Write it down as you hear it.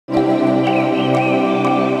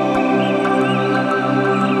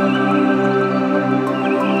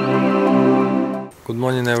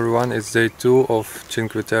everyone, it's day 2 of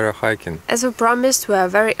Cinque Terre hiking. As we promised, we are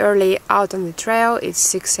very early out on the trail. It's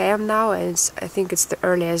 6 AM now, and I think it's the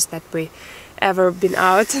earliest that we ever been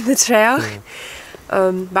out on the trail.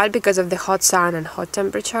 But because of the hot sun and hot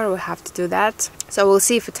temperature, we have to do that. So we'll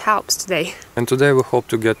see if it helps today. And today we hope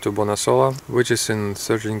to get to Bonassola, which is in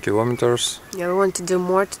 13 kilometers. Yeah, we want to do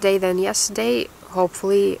more today than yesterday,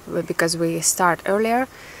 hopefully, because we start earlier.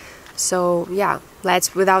 So yeah,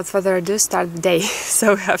 let's, without further ado, start the day,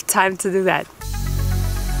 so we have time to do that.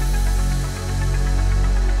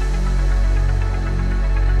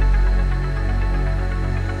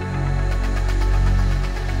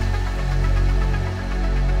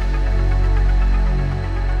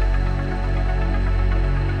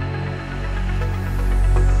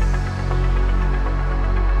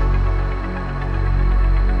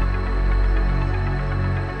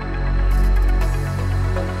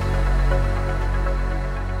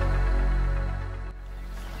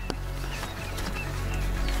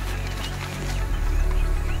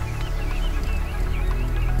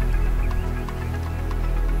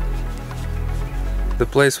 The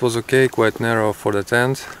place was okay, quite narrow for the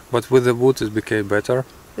tent, but with the wood it became better.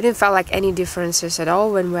 We didn't feel like any differences at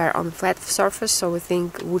all when we were on flat surface, so we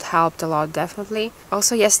think wood helped a lot, definitely.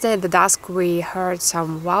 Also yesterday at the dusk we heard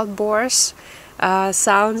some wild boars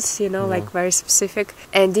sounds, you know, like very specific.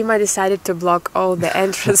 And Dima decided to block all the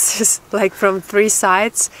entrances, like from 3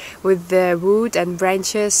 sides, with the wood and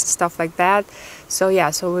branches, stuff like that. So yeah,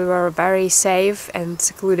 so we were very safe and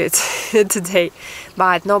secluded today.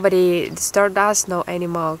 But nobody disturbed us, no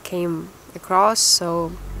animal came across,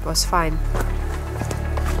 so it was fine.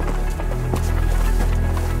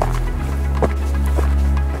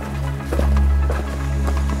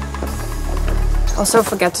 Also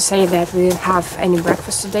forgot to say that we didn't have any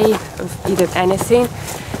breakfast today, eaten anything,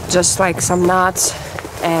 just like some nuts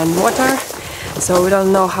and water. So we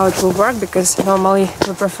don't know how it will work, because normally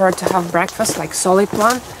we prefer to have breakfast, like solid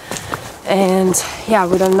one. And yeah,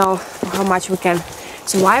 we don't know how much we can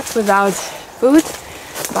survive without food,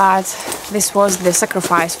 but this was the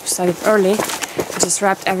sacrifice. We started early, just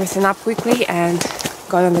wrapped everything up quickly and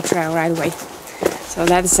got on the trail right away. So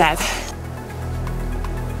that's that.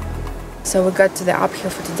 So we got to the uphill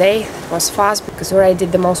for today. It was fast because we already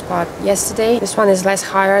did the most part yesterday. This one is less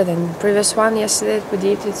higher than the previous one yesterday that we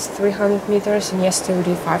did. It's 300 meters and yesterday we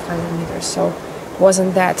did 500 meters. So it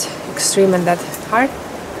wasn't that extreme and that hard.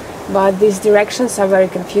 But these directions are very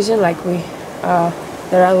confusing. Like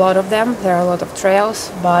there are a lot of them. There are a lot of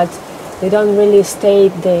trails, but they don't really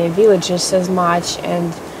state the villages as much,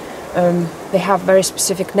 and they have very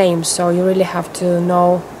specific names. So you really have to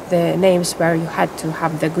know the names where you had to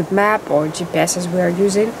have the good map or GPS as we are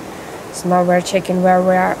using. So now we're checking where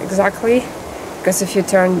we are exactly, because if you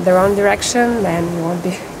turn the wrong direction, then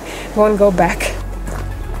you won't go back.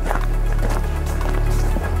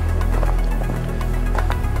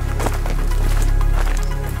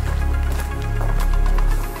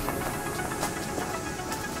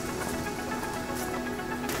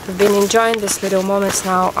 We've been enjoying these little moments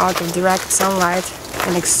now out of direct sunlight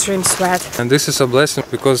and extreme sweat. And this is a blessing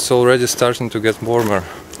because it's already starting to get warmer.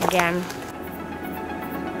 Again.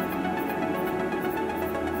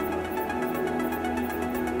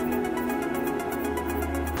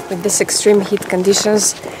 With these extreme heat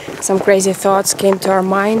conditions, some crazy thoughts came to our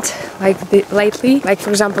mind, like lately. Like, for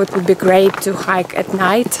example, it would be great to hike at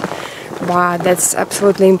night, but that's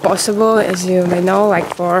absolutely impossible, as you may know.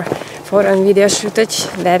 Like for photo and video shootage,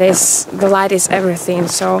 the light is everything.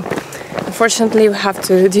 So unfortunately we have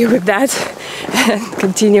to deal with that and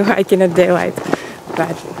continue hiking at daylight.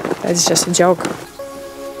 But that's just a joke.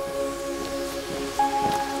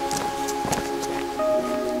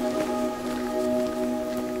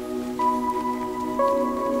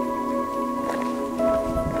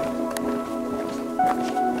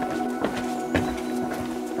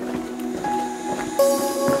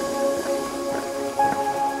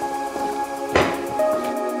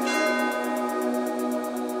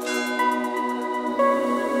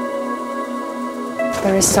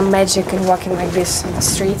 There is some magic in walking like this on the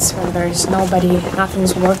streets when there is nobody,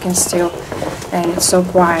 nothing's working still, and it's so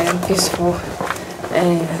quiet and peaceful,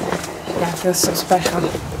 and yeah, it feels so special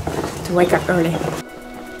to wake up early.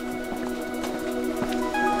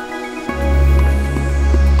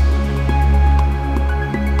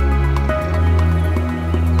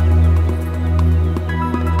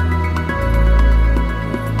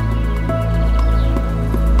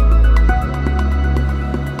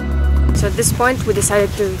 So at this point we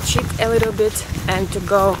decided to cheat a little bit and to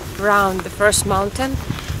go around the first mountain,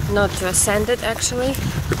 not to ascend it actually.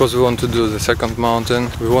 Because we want to do the second mountain.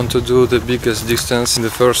 We want to do the biggest distance in the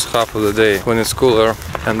first half of the day when it's cooler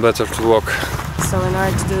and better to walk. So in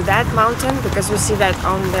order to do that mountain, because we see that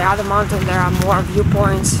on the other mountain there are more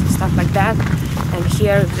viewpoints, stuff like that, and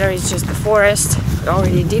here there is just the forest. We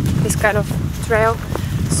already did this kind of trail,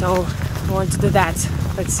 so we want to do that.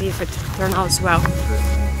 Let's see if it turns out well.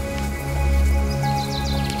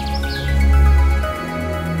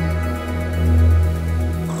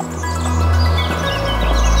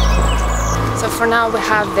 So for now we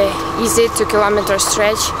have the easy 2-kilometer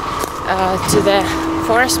stretch to the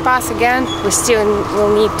forest path again. We still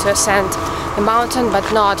will need to ascend the mountain,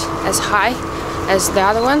 but not as high as the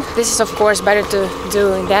other one. This is of course better to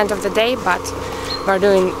do in the end of the day, but we're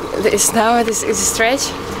doing this now. This is a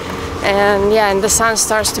stretch, and yeah, and the sun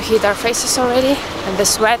starts to hit our faces already, and the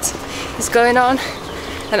sweat is going on,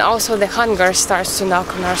 and also the hunger starts to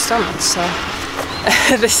knock on our stomachs. So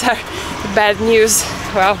these are bad news.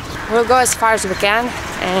 Well, we'll go as far as we can,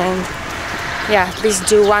 and yeah, at least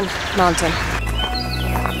do one mountain.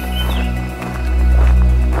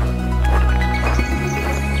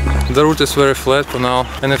 The route is very flat for now,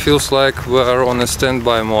 and it feels like we are on a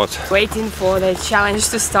standby mode. Waiting for the challenge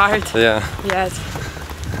to start. Yeah. Yes,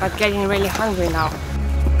 but getting really hungry now.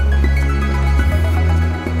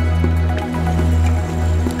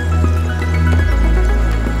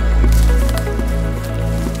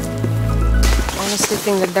 Honestly,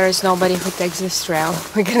 think that there is nobody who takes this trail.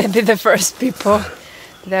 We're gonna be the first people.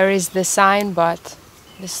 There is the sign, but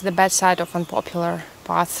this is the bad side of unpopular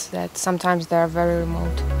paths, that sometimes they are very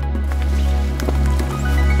remote.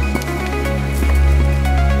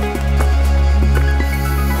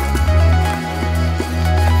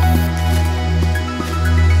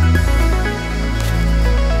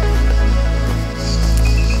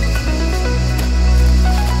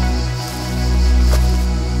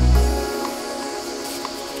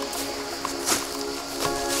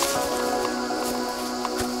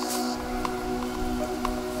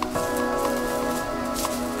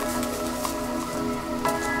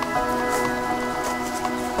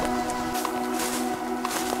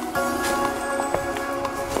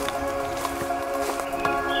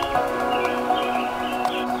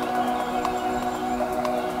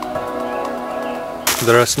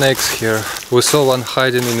 There are snakes here. We saw one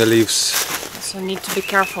hiding in the leaves. So need to be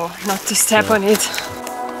careful not to step on it.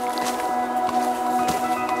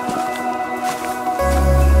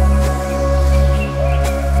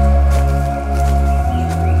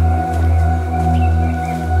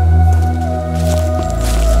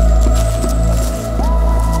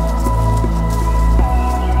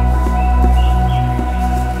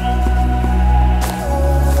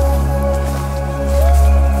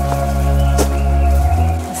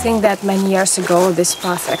 I think that many years ago this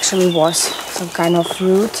path actually was some kind of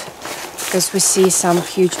route, because we see some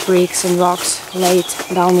huge bricks and rocks laid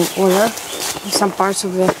down in order in some parts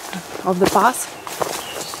of the path.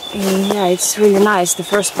 And yeah, it's really nice. The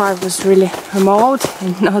first part was really remote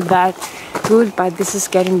and not that good, but this is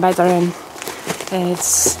getting better, and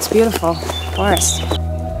it's beautiful forest.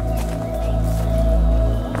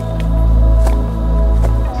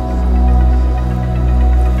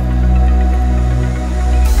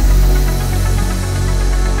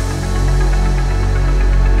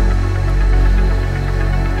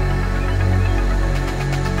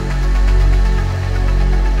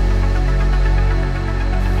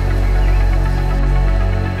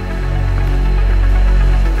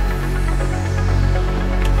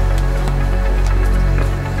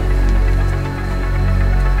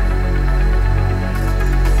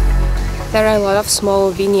 There are a lot of small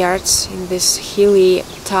vineyards in this hilly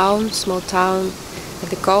town, small town at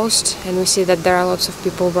the coast, and we see that there are lots of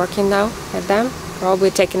people working now at them, probably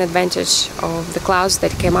taking advantage of the clouds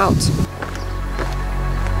that came out.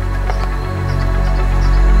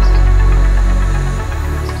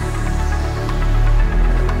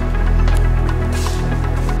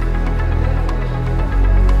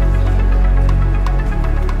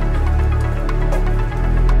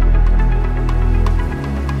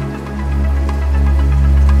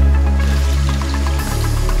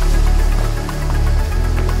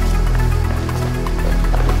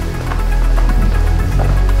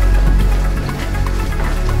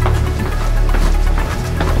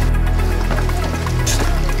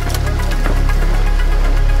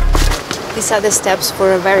 These are the steps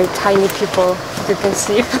for very tiny people, you can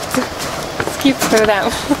see. You have to skip through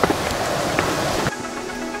them.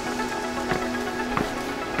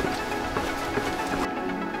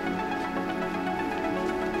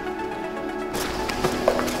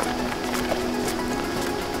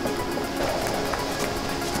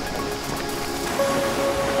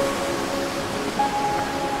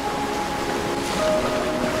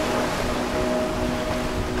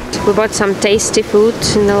 We bought some tasty food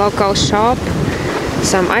in the local shop.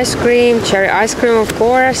 Some ice cream, cherry ice cream of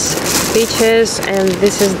course, peaches, and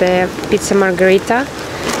this is the pizza margherita,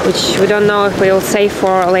 which we don't know if we'll save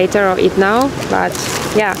for later or eat now, but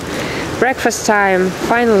yeah, breakfast time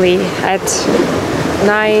finally at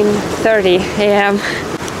 9:30 a.m.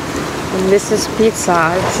 And this is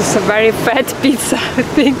pizza. This is a very fat pizza, I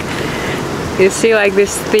think. You see like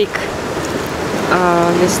this thick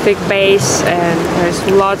base, and there's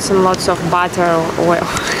lots and lots of butter or oil.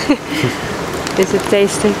 Is it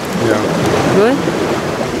tasty? Yeah. Good?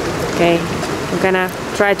 Okay, we're gonna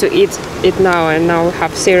try to eat it now, and now we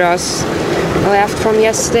have cereals left from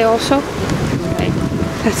yesterday also. Okay,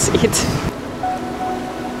 let's eat.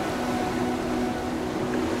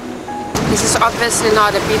 This is obviously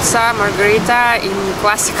not a pizza margherita in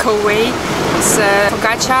classical way. It's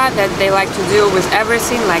focaccia that they like to do with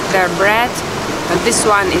everything, like their bread. But this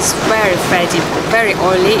one is very fatty, very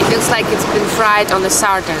oily. It feels like it's been fried on the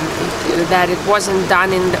sartén, that it wasn't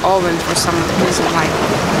done in the oven for some reason. Like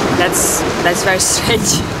that's very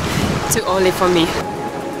strange. Too oily for me.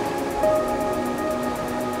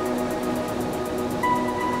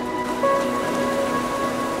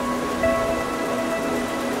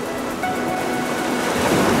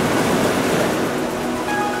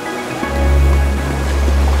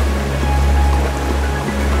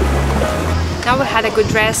 Now we had a good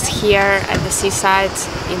rest here at the seaside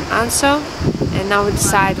in Anso, and now we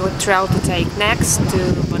decide what trail to take next to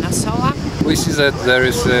Bonassola. We see that there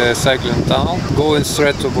is a cycling tunnel going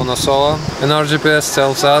straight to Bonassola, and our GPS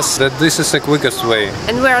tells us that this is the quickest way.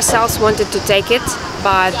 And we ourselves wanted to take it,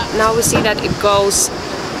 but now we see that it goes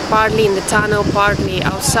partly in the tunnel, partly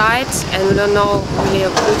outside, and we don't know really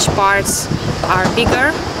which parts are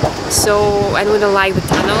bigger. So, and we don't like the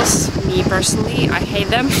tunnels. Me personally, I hate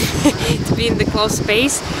them to be in the closed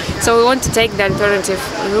space. So we want to take the alternative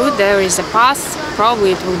route. There is a path.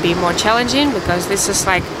 Probably it will be more challenging because this is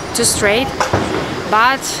like too straight,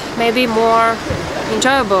 but maybe more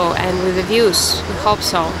enjoyable and with the views. We hope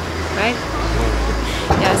so, right?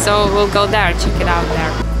 Yeah, so we'll go there, check it out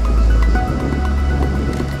there.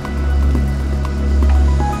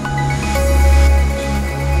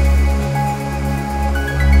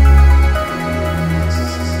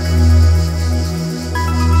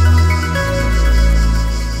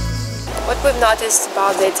 What we've noticed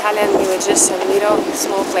about the Italian villages and little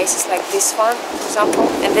small places like this one, for example,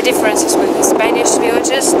 and the differences with the Spanish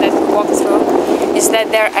villages that we walk through, is that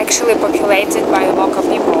they're actually populated by local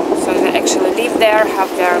people. So they actually live there, have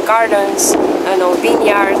their gardens,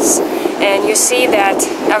 vineyards, and you see that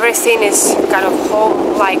everything is kind of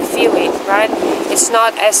home-like feeling, right? It's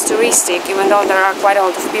not as touristic, even though there are quite a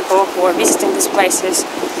lot of people who are visiting these places,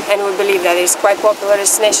 and we believe that it's quite a popular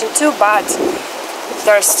destination too, but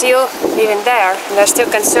they're still living there, and they're still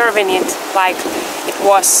conserving it like it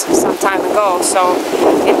was some time ago, so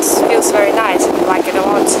it feels very nice, and we like it a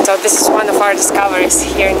lot. So this is one of our discoveries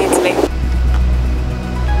here in Italy.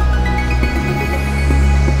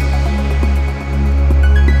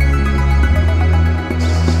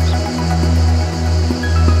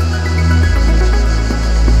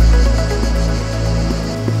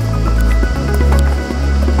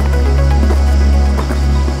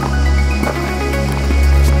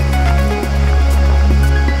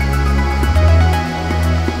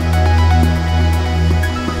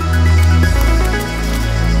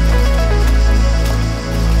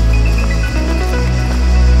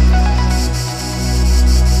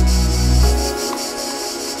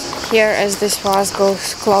 Here, as this was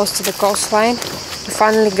goes close to the coastline, we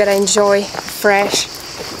finally gotta enjoy fresh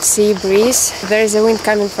sea breeze. There is a wind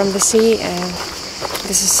coming from the sea, and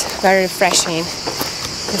this is very refreshing.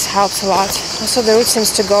 This helps a lot. Also, the route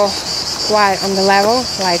seems to go quite on the level,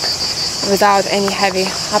 like without any heavy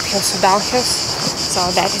uphills or downhills, so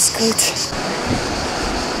that is good.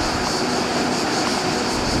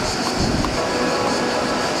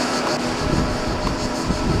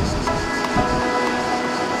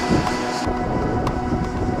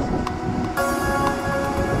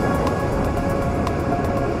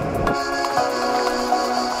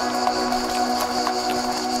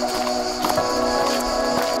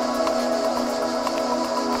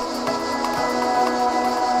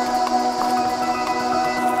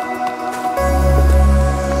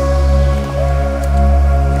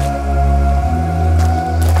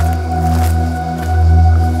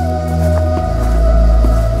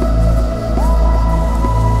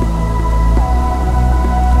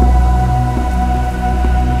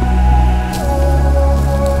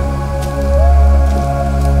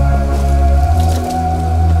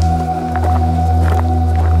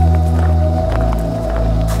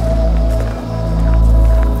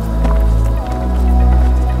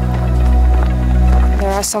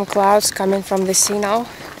 some clouds coming from the sea now,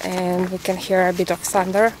 and we can hear a bit of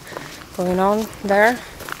thunder going on there,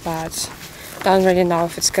 but don't really know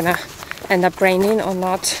if it's gonna end up raining or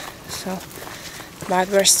not. So, but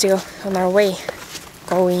we're still on our way,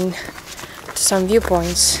 going to some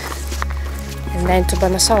viewpoints and then to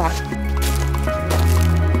Bonassola.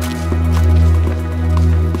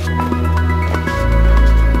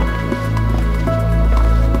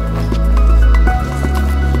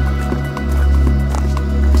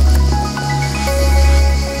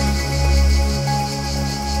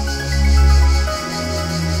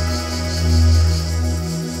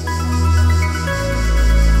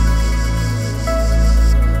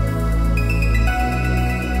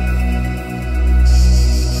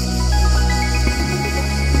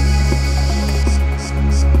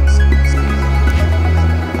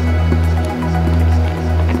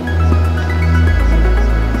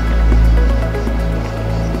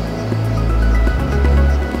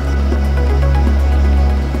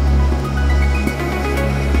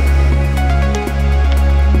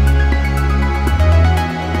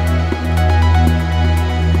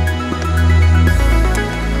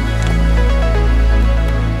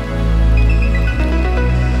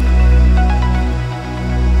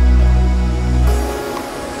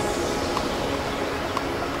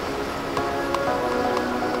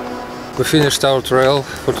 We finished our trail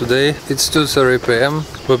for today. It's 2:30 p.m.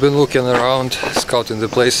 We've been looking around, scouting the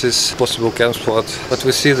places, possible camp spot, but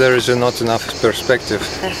we see there is not enough perspective.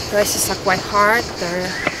 The places are quite hard, they're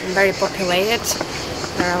very populated,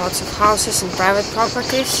 there are lots of houses and private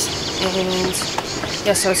properties, and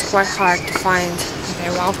yeah, so it's quite hard to find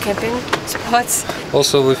the wild camping spots.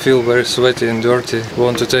 Also, we feel very sweaty and dirty. We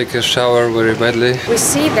want to take a shower very badly. We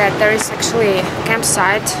see that there is actually a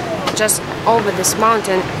campsite just over this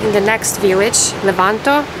mountain in the next village,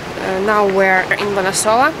 Levanto. Now we're in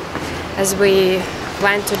Bonassola, as we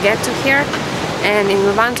plan to get to here. And in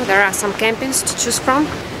Levanto there are some campings to choose from.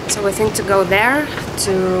 So we think to go there,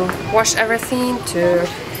 to wash everything, to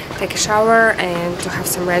take a shower and to have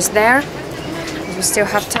some rest there. We still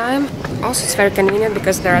have time. Also, it's very convenient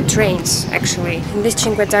because there are trains actually. In this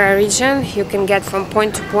Cinque Terre region, you can get from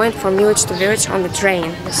point to point, from village to village on the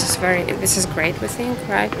train. This is great, we think,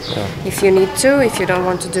 right? Yeah. If you need to, if you don't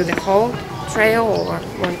want to do the whole trail or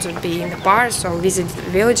want to be in the bars or visit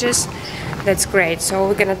the villages, that's great. So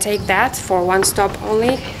we're gonna take that for one stop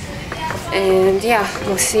only, and yeah,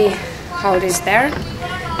 we'll see how it is there,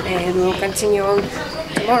 and we'll continue on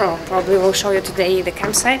tomorrow. Probably we'll show you today the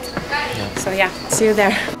campsite. Yeah. So yeah, see you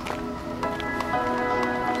there.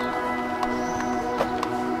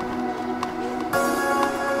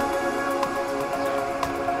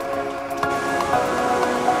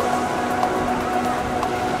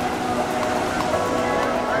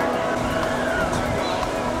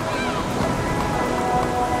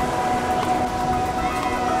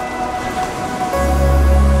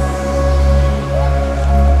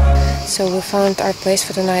 So we found our place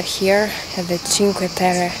for the night here at the Cinque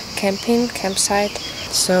Terre campsite.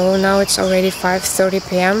 So now it's already 5:30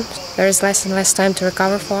 p.m. There is less and less time to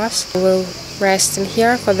recover for us. We'll rest in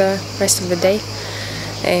here for the rest of the day,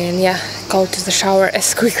 and yeah, go to the shower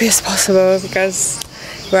as quickly as possible because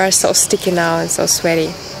we are so sticky now and so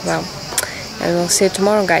sweaty. Well, and we'll see you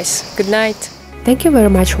tomorrow, guys. Good night. Thank you very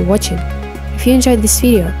much for watching. If you enjoyed this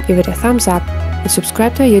video, give it a thumbs up and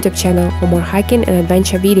subscribe to our YouTube channel for more hiking and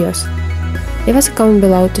adventure videos. Leave us a comment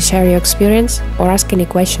below to share your experience or ask any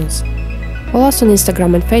questions. Follow us on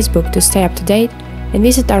Instagram and Facebook to stay up to date, and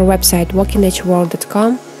visit our website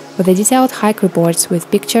walkingNatureWorld.com for the detailed hike reports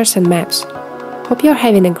with pictures and maps. Hope you're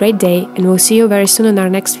having a great day, and we'll see you very soon in our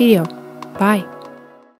next video. Bye!